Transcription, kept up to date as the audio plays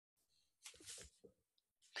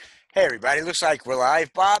Hey everybody, looks like we're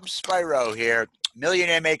live. Bob Spyro here,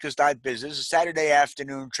 MillionaireMakers.biz. It's Saturday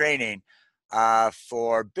afternoon training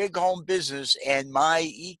for big home business and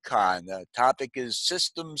MyEcon. The topic is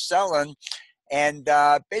system selling and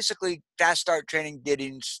basically fast start training,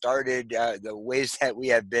 getting started, the ways that we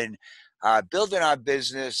have been building our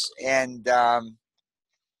business, and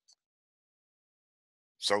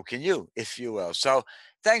so can you, if you will. So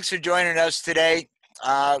thanks for joining us today.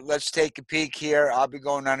 Let's take a peek here. I'll be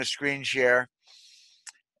going on a screen share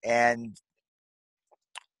and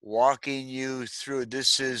walking you through.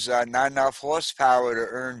 This is not enough horsepower to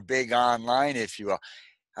earn big online, if you will.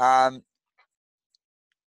 I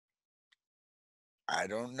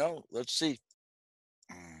don't know. Let's see.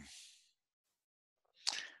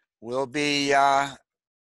 We'll be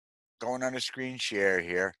going on a screen share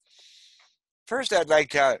here. First, I'd like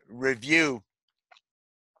to review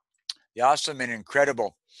the awesome and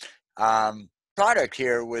incredible product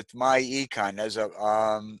here with MyEcon. As a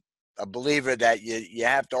believer that you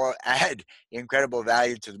have to add incredible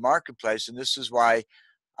value to the marketplace, and this is why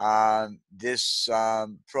this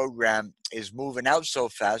program is moving out so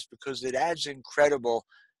fast, because it adds incredible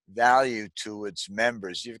value to its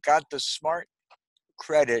members. You've got the Smart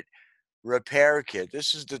Credit Repair Kit.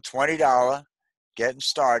 This is the $20 getting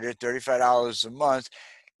started, $35 a month.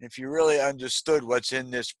 And if you really understood what's in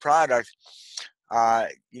this product,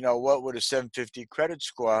 you know, what would a 750 credit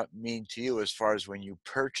score mean to you as far as when you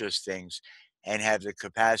purchase things and have the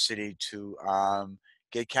capacity to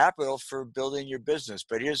get capital for building your business.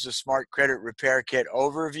 But here's the Smart Credit Repair Kit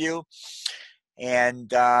overview, and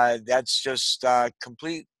that's just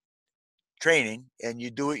complete training, and you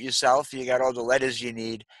do it yourself. You got all the letters you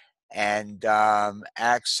need and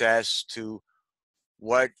access to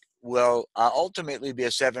what will ultimately be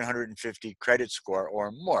a 750 credit score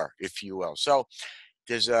or more, if you will. So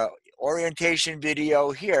there's a orientation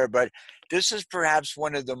video here, but this is perhaps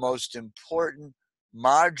one of the most important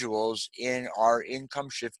modules in our income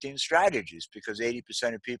shifting strategies, because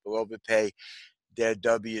 80% of people overpay their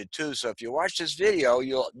W-2. So if you watch this video,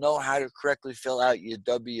 you'll know how to correctly fill out your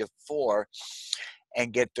W-4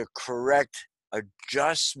 and get the correct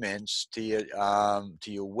adjustments to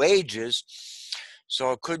your wages.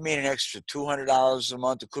 So it could mean an extra $200 a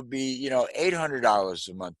month. It could be, you know, $800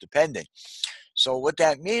 a month, depending. So what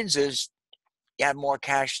that means is you have more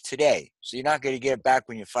cash today. So you're not going to get it back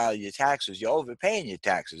when you file your taxes. You're overpaying your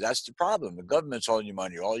taxes. That's the problem. The government's holding your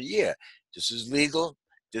money all year. This is legal.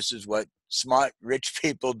 This is what smart, rich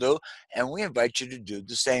people do. And we invite you to do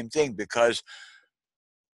the same thing, because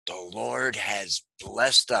the Lord has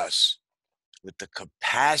blessed us with the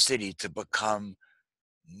capacity to become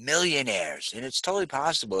millionaires. And it's totally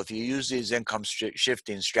possible if you use these income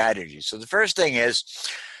shifting strategies. So the first thing is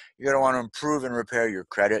you're going to want to improve and repair your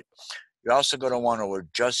credit. You're also going to want to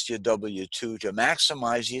adjust your W-2 to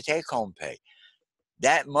maximize your take-home pay.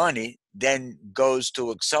 That money then goes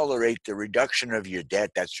to accelerate the reduction of your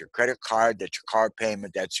debt. That's your credit card, that's your car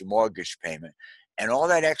payment, that's your mortgage payment. And all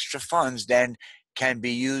that extra funds then can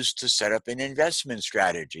be used to set up an investment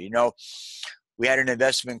strategy. You know, we had an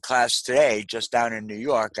investment class today just down in New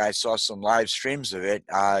York. I saw some live streams of it.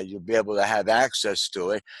 You'll be able to have access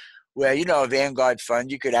to it, where, you know, a Vanguard fund,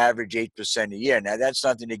 you could average 8% a year. Now, that's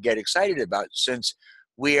nothing to get excited about, since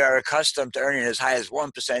we are accustomed to earning as high as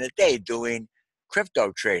 1% a day doing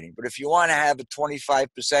crypto trading. But if you want to have a 25%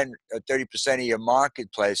 or 30% of your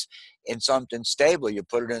marketplace in something stable, you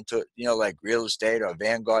put it into, you know, like real estate or a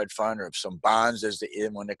Vanguard fund or some bonds as the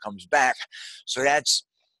when it comes back. So that's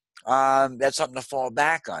something to fall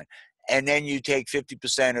back on. And then you take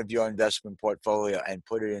 50% of your investment portfolio and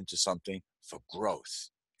put it into something for growth.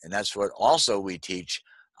 And that's what also we teach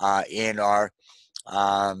in our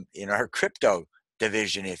crypto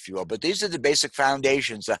division, if you will. But these are the basic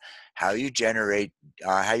foundations of how you generate,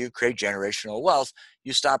 how you create generational wealth.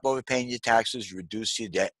 You stop overpaying your taxes, reduce your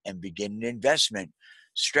debt, and begin an investment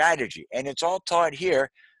strategy. And it's all taught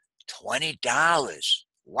here, $20.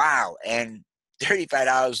 Wow. And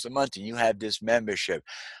 $35 a month, and you have this membership.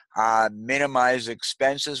 Minimize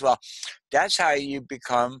expenses. Well, that's how you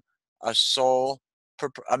become a sole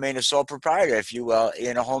proprietor, if you will,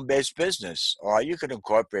 in a home-based business. Or you can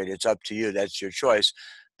incorporate it. It's up to you. That's your choice.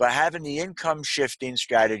 But having the income shifting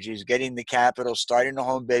strategies, getting the capital, starting a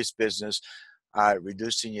home-based business,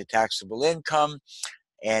 reducing your taxable income,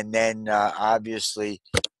 and then obviously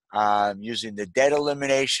using the debt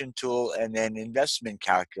elimination tool, and then investment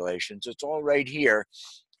calculations. It's all right here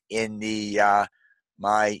in the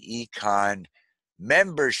MyEcon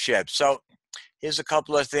membership. So here's a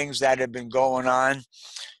couple of things that have been going on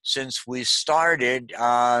since we started.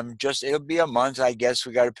 It'll be a month, I guess.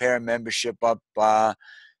 We got to pair a membership up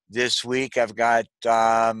this week. I've got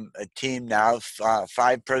a team now,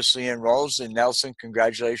 5 personally enrolls. And Nelson,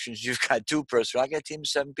 congratulations, you've got 2 personally. I got a team of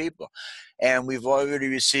 7 people. And we've already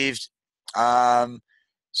received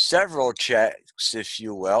several checks, if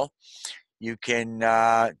you will. You can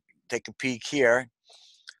take a peek here.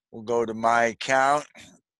 We'll go to my account.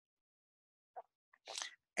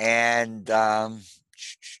 And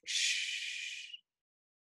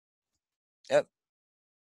yep,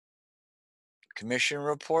 commission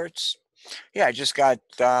reports. Yeah, I just got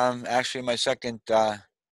actually my second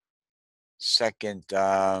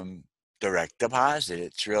direct deposit.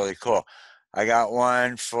 It's really cool. I got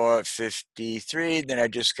one for 53, then I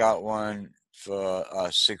just got one for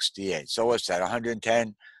 68. So what's that?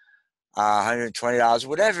 110, $120,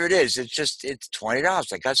 whatever it is. It's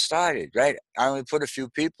 $20. I got started, right? I only put a few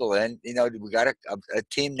people in. You know, we got a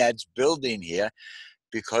team that's building here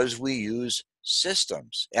because we use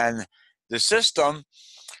systems. And the system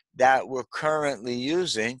that we're currently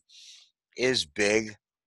using is Big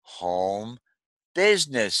Home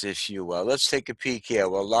Business, if you will. Let's take a peek here.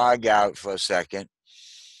 We'll log out for a second.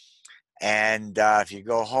 And if you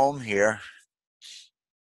go home here,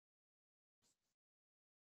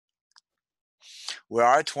 where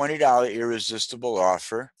our $20 irresistible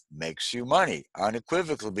offer makes you money.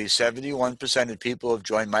 Unequivocally, 71% of people who have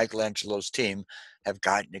joined Michelangelo's team have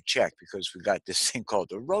gotten a check because we got this thing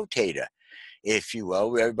called a rotator, if you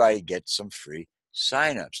will, where everybody gets some free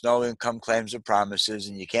signups. No income claims or promises,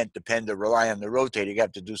 and you can't depend or rely on the rotator. You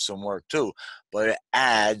have to do some work too, but it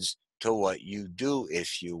adds to what you do,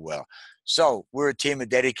 if you will. So we're a team of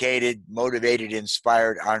dedicated, motivated,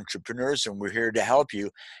 inspired entrepreneurs, and we're here to help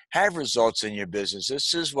you have results in your business.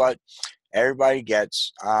 This is what everybody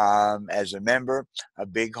gets as a member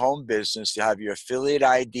of Big Home Business. You have your affiliate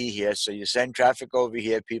ID here, so you send traffic over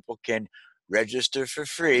here. People can register for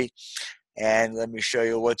free. And let me show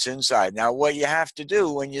you what's inside. Now, what you have to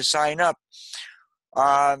do when you sign up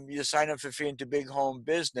for free into Big Home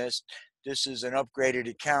Business. This is an upgraded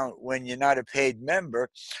account. When you're not a paid member,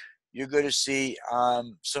 you're going to see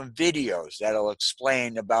some videos that'll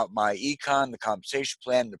explain about MyEcon, the compensation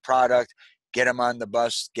plan, the product, get them on the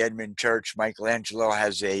bus, get them in church. Michelangelo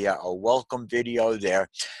has a welcome video there.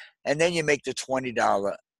 And then you make the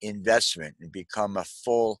 $20 investment and become a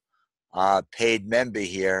full paid member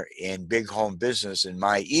here in Big Home Business in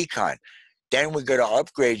MyEcon. Then we're going to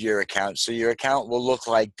upgrade your account. So your account will look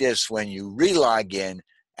like this when you re-log in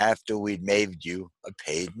after we'd made you a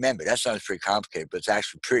paid member. That sounds pretty complicated, but it's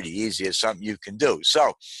actually pretty easy. It's something you can do.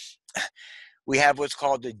 So we have what's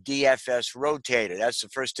called the DFS rotator. That's the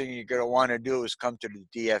first thing you're going to want to do is come to the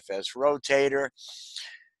DFS rotator.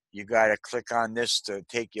 You got to click on this to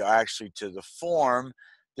take you actually to the form.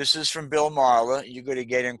 This is from Bill Marla. You're going to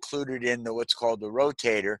get included in what's called the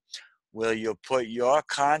rotator, where you'll put your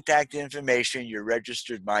contact information, your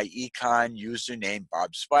registered MyEcon username,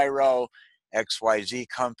 Bob Spiro, XYZ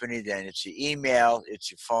company, then it's your email,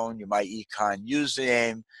 it's your phone, your MyEcon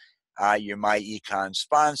username, your MyEcon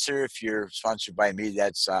sponsor. If you're sponsored by me,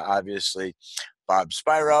 that's obviously Bob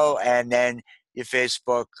Spiro, and then your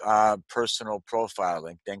Facebook personal profile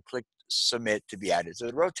link. Then click submit to be added to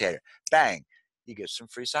the rotator. Bang, you get some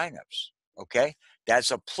free signups. Okay,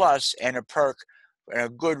 that's a plus and a perk and a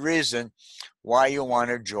good reason why you want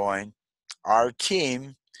to join our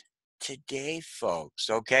team today, folks.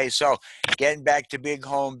 Okay, so getting back to Big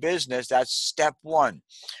Home Business, that's step 1.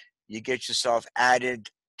 You get yourself added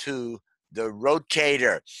to the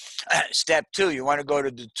rotator. Step 2, you want to go to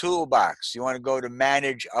the toolbox. You want to go to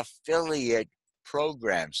manage affiliate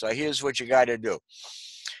programs. So here's what you got to do.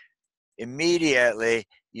 Immediately,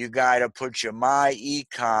 you got to put your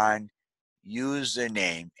MyEcon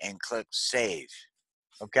username and click save.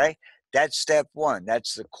 Okay, that's step 1.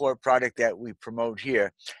 That's the core product that we promote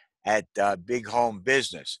here at Big Home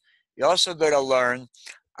Business. You also got to learn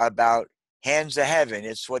about Hands of Heaven.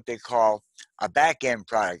 It's what they call a back-end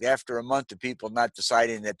product. After a month of people not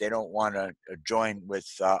deciding that they don't want to join with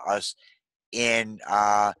us in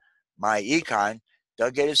MyEcon,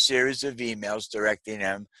 they'll get a series of emails directing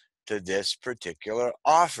them to this particular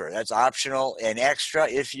offer. That's optional and extra,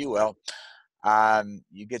 if you will.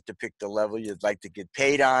 You get to pick the level you'd like to get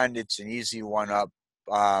paid on. It's an easy one-up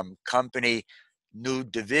company, new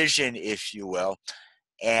division, if you will.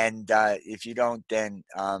 And if you don't, then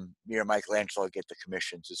me or Michelangelo get the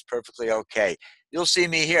commissions. It's perfectly okay. You'll see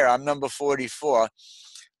me here. I'm number 44.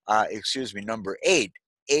 Number 8.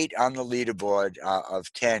 8 on the leaderboard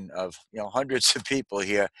of 10 of hundreds of people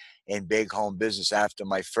here in Big Home Business after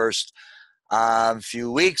my first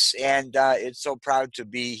few weeks, and it's so proud to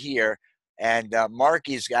be here. And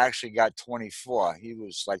Marky's actually got 24. He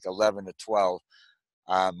was like 11 to 12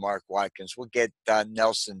 Mark Watkins. We'll get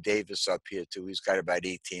Nelson Davis up here too. He's got about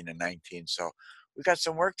 18 and 19. So we got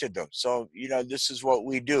some work to do. So, this is what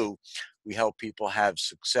we do. We help people have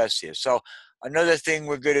success here. So another thing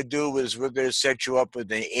we're going to do is we're going to set you up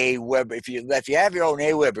with an AWeber. If you have your own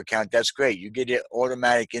AWeber account, that's great. You get an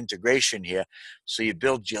automatic integration here. So you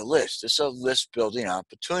build your list. It's a list building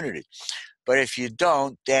opportunity. But if you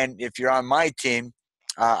don't, then if you're on my team,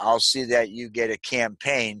 I'll see that you get a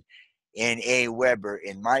campaign in AWeber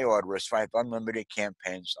in my order of Stripe Unlimited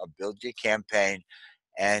campaigns. I'll build your campaign,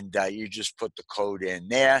 and you just put the code in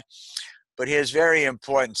there. But here's very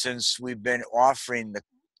important, since we've been offering the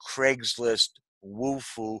Craigslist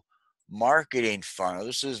Woofu marketing funnel.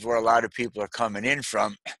 This is where a lot of people are coming in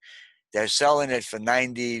from. They're selling it for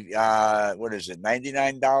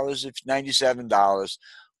 $99, if $97.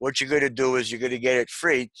 What you're going to do is you're going to get it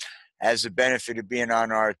free as a benefit of being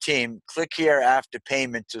on our team. Click here after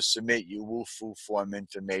payment to submit your Woofu form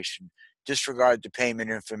information. Disregard the payment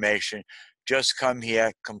information. Just come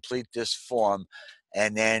here, complete this form,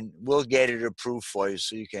 and then we'll get it approved for you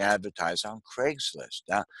so you can advertise on Craigslist.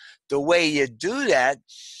 Now, the way you do that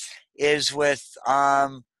is with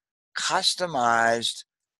customized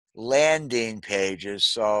landing pages.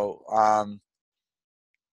 So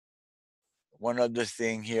one other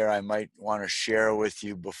thing here I might want to share with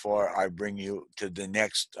you before I bring you to the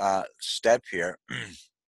next step here.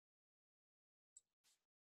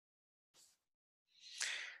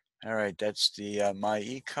 All right, that's the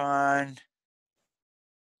MyEcon.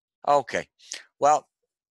 Okay, well,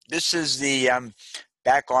 this is the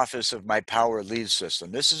back office of my Power Lead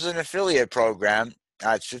system. This is an affiliate program.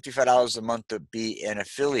 It's $55 a month to be an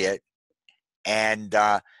affiliate. And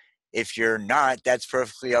if you're not, that's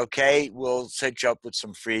perfectly okay. We'll set you up with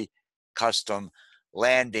some free custom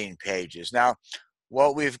landing pages. Now,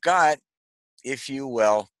 what we've got, if you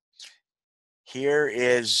will, here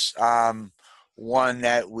is one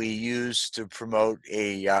that we use to promote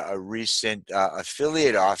a recent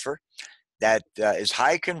affiliate offer that is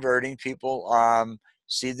high converting. People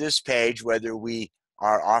see this page, whether we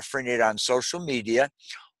are offering it on social media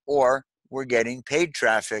or we're getting paid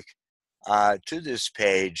traffic to this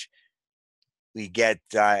page. We get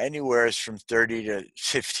anywhere from 30 to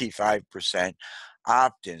 55%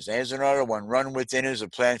 opt-ins. Here's another one. Run Within is a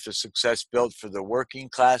plan for success built for the working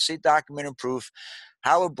class. See document and proof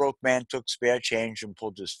how a broke man took spare change and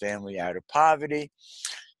pulled his family out of poverty.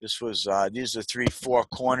 This was these are 4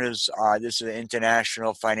 corners. This is an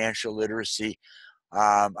international financial literacy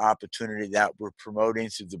opportunity that we're promoting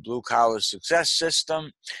through the Blue Collar Success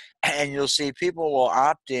System. And you'll see people will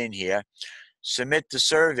opt in here, submit the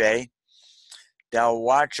survey. They'll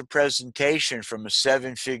watch a presentation from a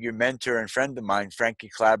 7-figure mentor and friend of mine, Frankie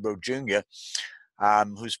Calabro Jr.,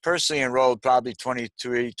 who's personally enrolled probably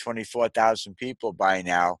 24,000 people by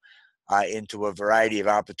now into a variety of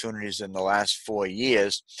opportunities in the last 4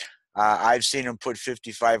 years. I've seen him put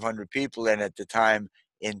 5,500 people in at the time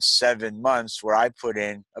in 7 months, where I put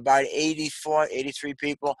in about 83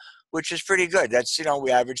 people, which is pretty good. That's,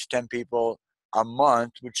 we average 10 people a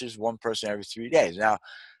month, which is 1 person every 3 days. Now,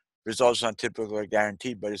 results aren't typically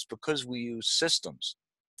guaranteed, but it's because we use systems,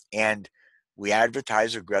 and we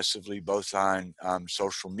advertise aggressively both on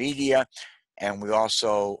social media, and we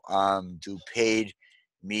also do paid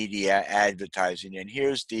media advertising. And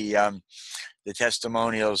here's the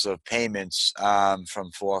testimonials of payments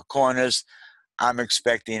from 4 corners. I'm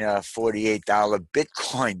expecting a $48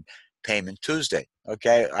 Bitcoin payment Tuesday.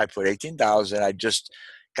 Okay, I put $18 in. I just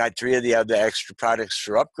got 3 of the other extra products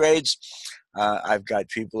for upgrades. I've got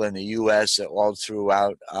people in the U.S. all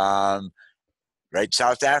throughout,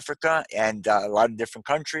 South Africa and a lot of different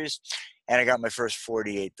countries. And I got my first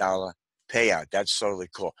 $48 payout. That's totally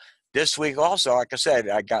cool. This week also, like I said,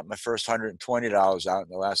 I got my first $120 out in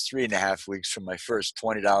the last 3.5 weeks from my first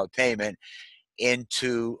 $20 payment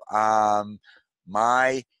into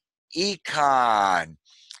MyEcon.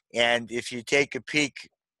 And if you take a peek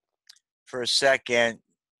for a second,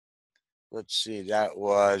 let's see, that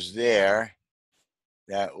was there.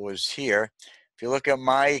 That was here. If you look at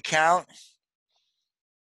my account,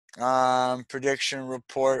 prediction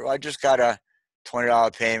report, well, I just got a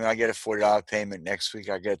 $20 payment. I get a $40 payment next week.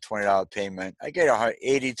 I get a $20 payment. I get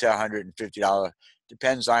 $80 to $150.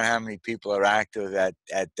 Depends on how many people are active at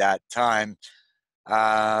that time.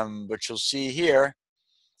 But you'll see here,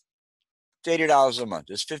 it's $80 a month.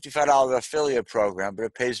 It's $55 affiliate program, but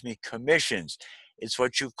it pays me commissions. It's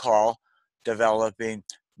what you call developing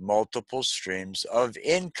multiple streams of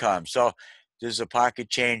income. So there's a pocket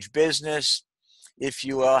change business, if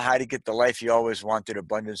you will, how to get the life you always wanted,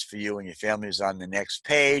 abundance for you and your family is on the next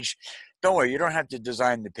page. Don't worry, you don't have to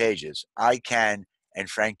design the pages. I can and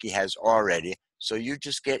Frankie has already. So you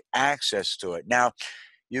just get access to it. Now,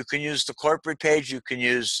 you can use the corporate page. You can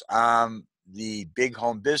use the big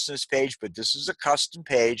home business page, but this is a custom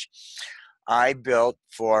page I built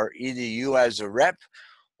for either you as a rep,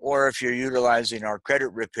 or if you're utilizing our credit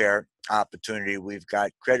repair opportunity, we've got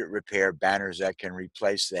credit repair banners that can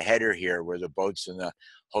replace the header here where the boats and the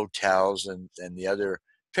hotels and the other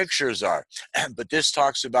pictures are. But this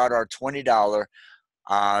talks about our $20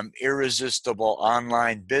 irresistible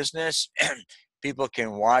online business. People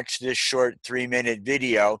can watch this short 3-minute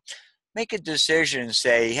video, make a decision and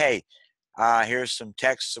say, hey, here's some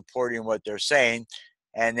text supporting what they're saying.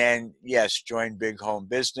 And then, yes, join Big Home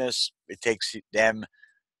Business. It takes them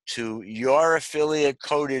to your affiliate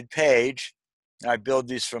coded page. I build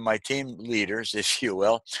these for my team leaders, if you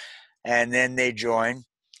will. And then they join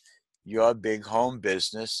your Big Home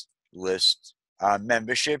Business list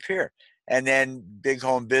membership here. And then Big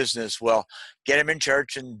Home Business will get them in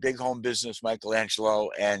church, and Big Home Business, Michelangelo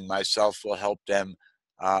and myself will help them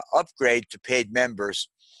upgrade to paid members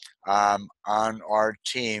on our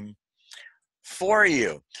team for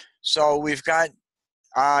you. So we've got,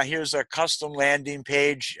 here's a custom landing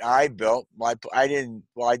page I built. I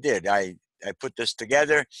did. I put this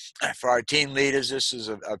together for our team leaders. This is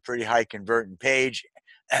a pretty high converting page.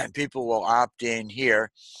 People will opt in here,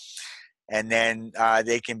 and then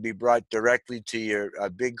they can be brought directly to your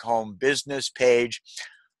Big Home Business page,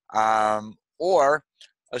 or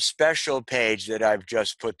a special page that I've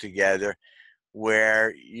just put together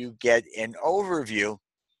where you get an overview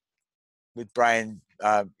with Brian.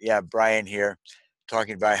 Brian here,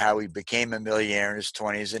 talking about how he became a millionaire in his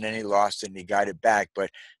 20s, and then he lost it and he got it back. But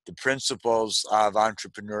the principles of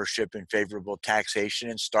entrepreneurship and favorable taxation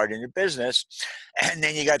and starting a business. And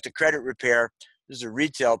then you got the credit repair. This is a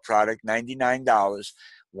retail product, $99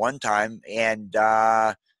 one time. And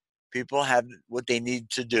people have what they need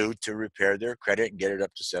to do to repair their credit and get it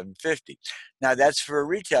up to $750. Now that's for a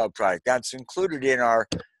retail product. That's included in our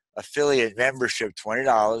affiliate membership,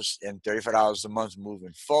 $20 and $35 a month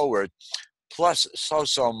moving forward, plus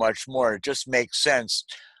so much more. It just makes sense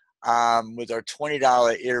with our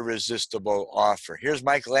 $20 irresistible offer. Here's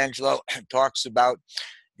Michelangelo, talks about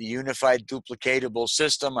the unified duplicatable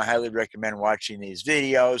system. I highly recommend watching these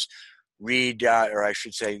videos. Read, or I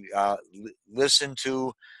should say, listen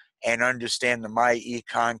to and understand the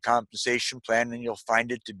MyEcon compensation plan, and you'll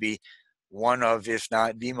find it to be one of, if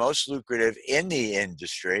not the most lucrative in the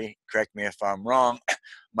industry. Correct me if I'm wrong.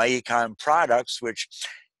 MyEcon products, which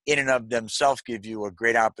in and of themselves give you a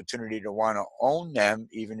great opportunity to want to own them,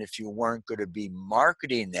 even if you weren't going to be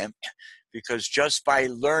marketing them, because just by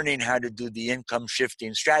learning how to do the income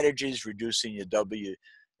shifting strategies, adjusting your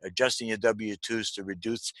W-2s to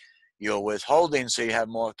reduce your withholding so you have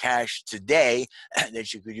more cash today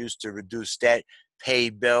that you could use to reduce debt, pay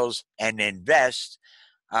bills, and invest,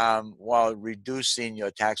 while reducing your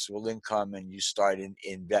taxable income, and you start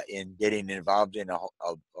in getting involved in a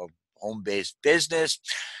home-based business,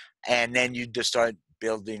 and then you just start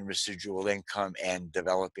building residual income and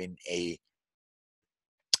developing a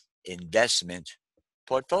investment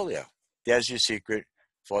portfolio. There's your secret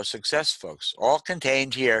for success, folks. All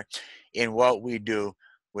contained here in what we do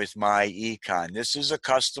with MyEcon. This is a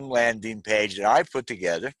custom landing page that I put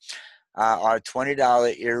together. Our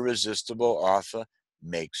 $20 irresistible offer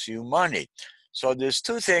makes you money. So there's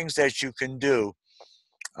two things that you can do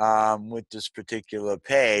with this particular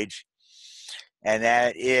page, and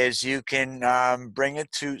that is you can bring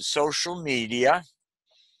it to social media.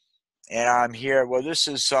 And I'm here. Well, this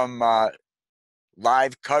is some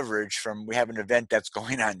live coverage from, we have an event that's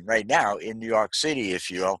going on right now in New York City, if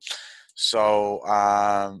you will. So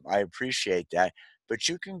I appreciate that. But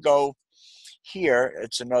you can go here.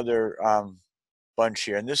 It's another bunch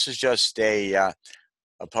here, and this is just a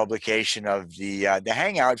publication of the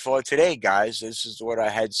hangout for today, guys. This is what I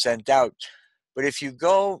had sent out. But if you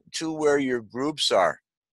go to where your groups are,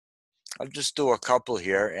 I'll just do a couple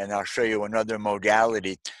here, and I'll show you another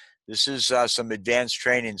modality. This is some advanced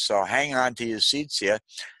training, so hang on to your seats here.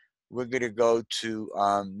 We're going to go to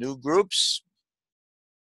new groups.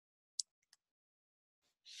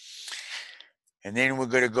 And then we're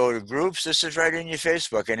going to go to groups. This is right in your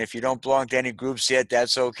Facebook. And if you don't belong to any groups yet,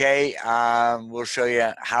 that's okay. We'll show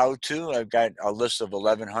you how to. I've got a list of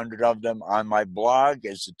 1,100 of them on my blog.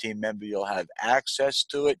 As a team member, you'll have access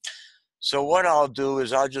to it. So what I'll do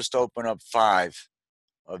is I'll just open up 5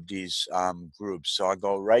 of these groups. So I'll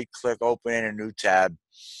go right-click, open in a new tab.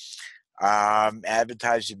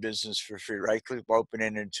 Advertise your business for free. Right-click, open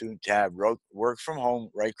in a new tab. Work from home.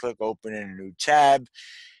 Right-click, open in a new tab.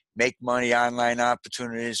 Make money online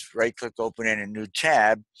opportunities, right click, open in a new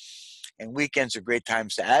tab. And weekends are great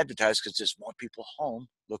times to advertise because there's more people home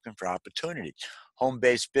looking for opportunity,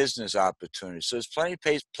 home-based business opportunities. So there's plenty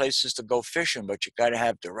of places to go fishing, but you got to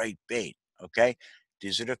have the right bait, okay?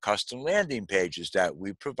 These are the custom landing pages that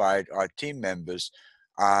we provide our team members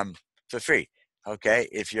for free, okay?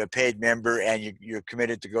 If you're a paid member and you're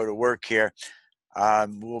committed to go to work here,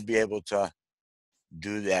 we'll be able to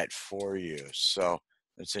do that for you. So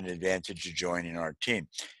it's an advantage of joining our team.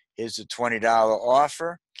 Here's the $20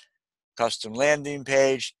 offer, custom landing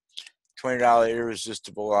page, $20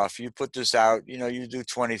 irresistible offer. You put this out, you do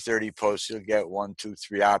 20, 30 posts, you'll get 1, 2,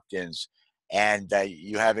 3 opt-ins. And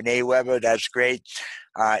you have an AWeber, that's great.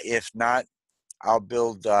 If not, I'll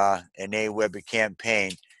build an AWeber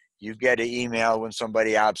campaign. You get an email when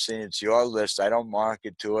somebody opts in. It's your list. I don't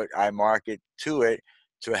market to it. I market to it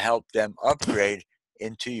to help them upgrade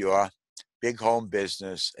into your big home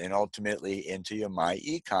business and ultimately into your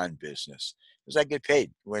MyEcon business. Because I get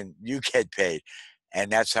paid when you get paid.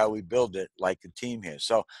 And that's how we build it like a team here.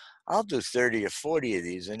 So I'll do 30 or 40 of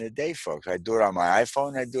these in a day, folks. I do it on my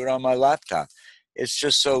iPhone. I do it on my laptop. It's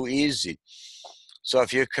just so easy. So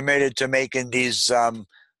if you're committed to making these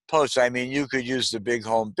posts, I mean, you could use the big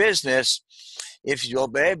home business if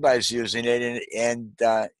everybody's using it, and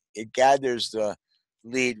it gathers the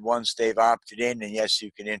lead once they've opted in. And yes,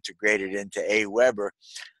 you can integrate it into AWeber,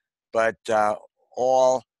 but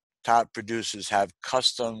all top producers have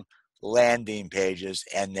custom landing pages,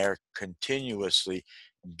 and they're continuously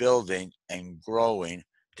building and growing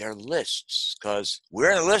their lists because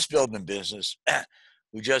we're in a list building business.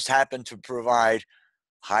 We just happen to provide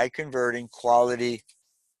high converting quality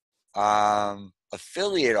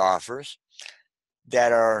affiliate offers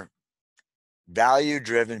that are value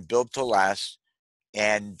driven, built to last,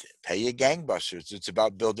 and pay you gangbusters. It's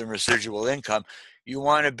about building residual income. You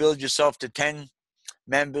want to build yourself to 10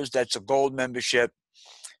 members. That's a gold membership.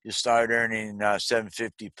 You start earning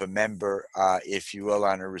 $750 per member, if you will,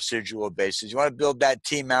 on a residual basis. You want to build that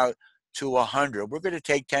team out to 100. We're going to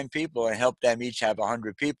take 10 people and help them each have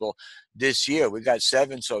 100 people this year. We got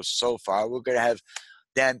 7 so far. We're going to have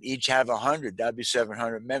them each have 100. That'd be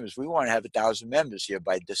 700 members. We want to have 1,000 members here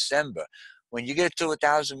by December. When you get to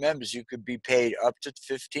 1,000 members, you could be paid up to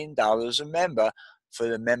 $15 a member for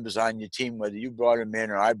the members on your team, whether you brought them in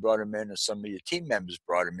or I brought them in or some of your team members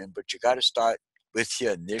brought them in. But you got to start with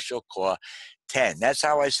your initial core 10. That's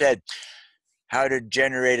how I said how to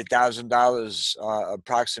generate $1,000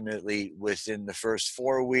 approximately within the first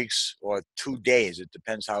 4 weeks or 2 days. It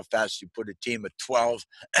depends how fast you put a team of 12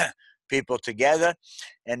 people together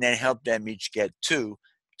and then help them each get 2.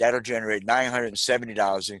 That'll generate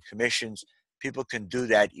 $970 in commissions. People can do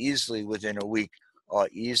that easily within a week or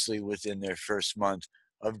easily within their first month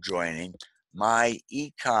of joining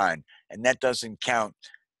MyEcon. And that doesn't count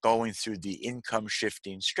going through the income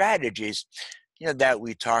shifting strategies that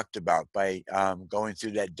we talked about by going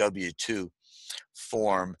through that W-2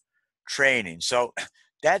 form training. So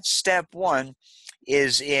that's step 1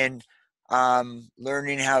 is in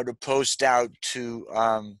learning how to post out to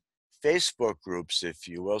Facebook groups, if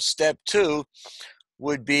you will. Step 2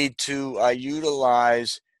 would be to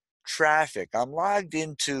utilize traffic. I'm logged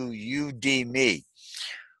into Udemy,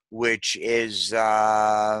 which is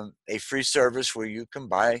a free service where you can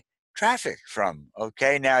buy traffic from.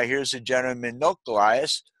 Okay, now here's a gentleman,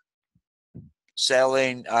 Nocolias,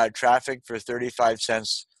 selling traffic for 35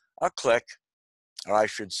 cents a click, or I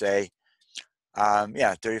should say,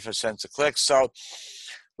 35 cents a click. So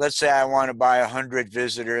let's say I want to buy 100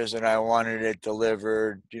 visitors and I wanted it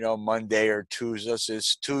delivered, Monday or Tuesday.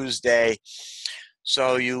 It's Tuesday.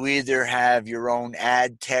 So you either have your own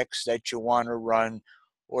ad text that you want to run,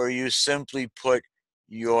 or you simply put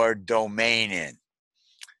your domain in.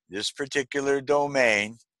 This particular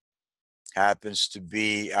domain happens to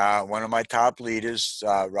be one of my top leaders,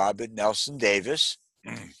 Robert Nelson Davis.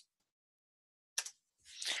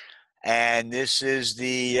 And this is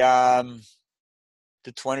the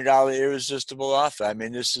 $20 irresistible offer. I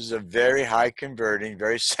mean, this is a very high converting,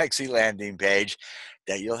 very sexy landing page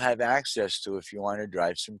that you'll have access to if you want to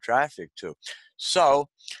drive some traffic to. So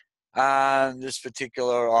this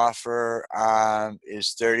particular offer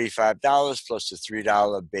is $35 plus a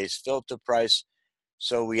 $3 base filter price.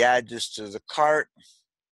 So we add this to the cart.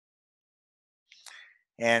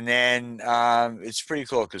 And then it's pretty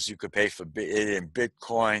cool because you could pay for it in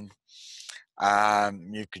Bitcoin.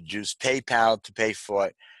 You could use PayPal to pay for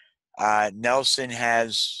it. Nelson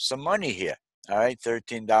has some money here. All right,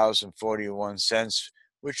 $13.41,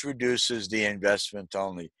 which reduces the investment to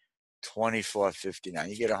only $24.59.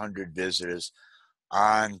 You get 100 visitors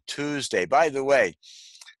on Tuesday. By the way,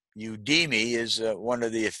 Udemy is one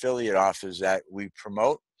of the affiliate offers that we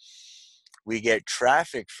promote. we get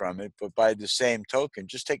traffic from it, but by the same token,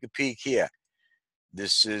 just take a peek here.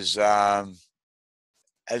 This is,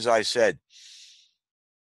 as I said,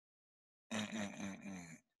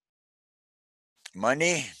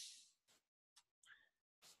 money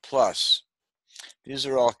plus. These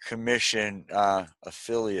are all commission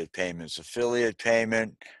affiliate payments, affiliate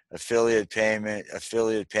payment, affiliate payment,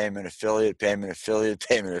 affiliate payment, affiliate payment, affiliate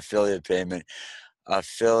payment, affiliate payment,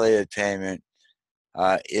 affiliate payment,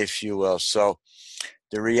 if you will. So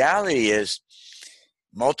the reality is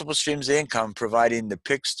multiple streams of income, providing the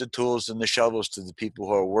picks, the tools, and the shovels to the people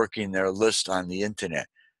who are working their list on the internet.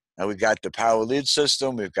 Now we've got the Power Lead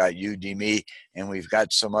System, we've got Udemy, and we've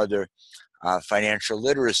got some other financial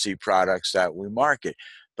literacy products that we market.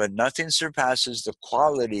 But nothing surpasses the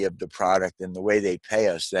quality of the product and the way they pay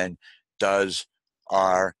us than does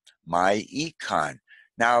our MyEcon.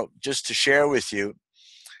 Now, just to share with you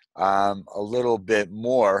a little bit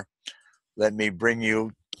more, let me bring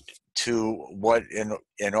you to what an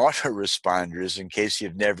autoresponder is in case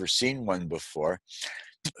you've never seen one before.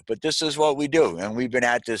 But this is what we do, and we've been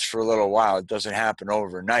at this for a little while. It doesn't happen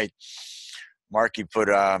overnight. Marky put,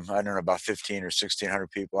 I don't know, about 15 or 1,600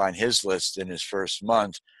 people on his list in his first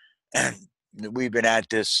month. And we've been at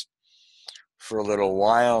this for a little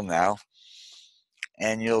while now.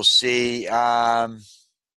 And you'll see 2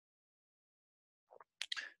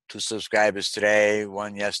 subscribers today,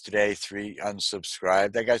 1 yesterday, 3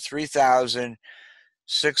 unsubscribed. I got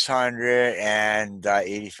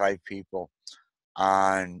 3,685 people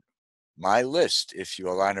on my list, if you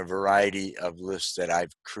will, on a variety of lists that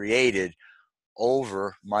I've created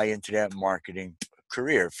over my internet marketing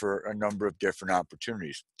career for a number of different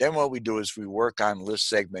opportunities. Then what we do is we work on list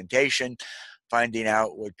segmentation, finding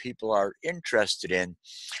out what people are interested in,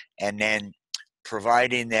 and then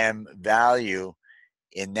providing them value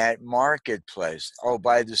in that marketplace. Oh,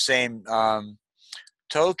 by the same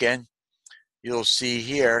token, you'll see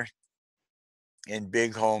here in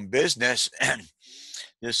Big Home Business,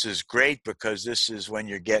 this is great because this is when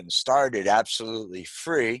you're getting started, absolutely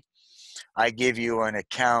free. I give you an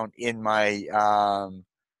account in my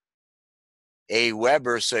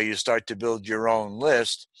Aweber, so you start to build your own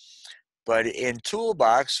list. But in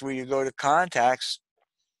Toolbox, where you go to contacts,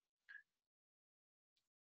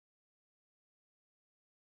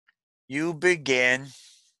 you begin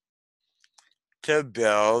to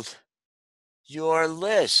build your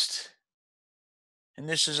list. And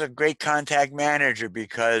this is a great contact manager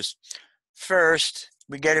because first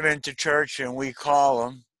we get them into church and we call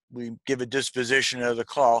them. We give a disposition of the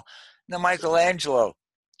call. Now, Michelangelo,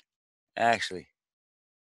 actually.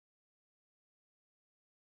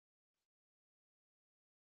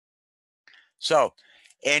 So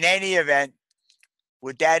in any event,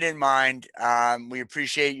 with that in mind, we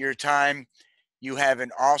appreciate your time. You have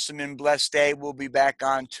an awesome and blessed day. We'll be back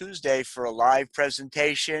on Tuesday for a live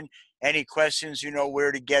presentation. Any questions, you know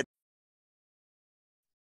where to get.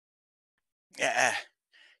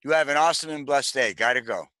 You have an awesome and blessed day. Got to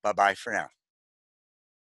go. Bye-bye for now.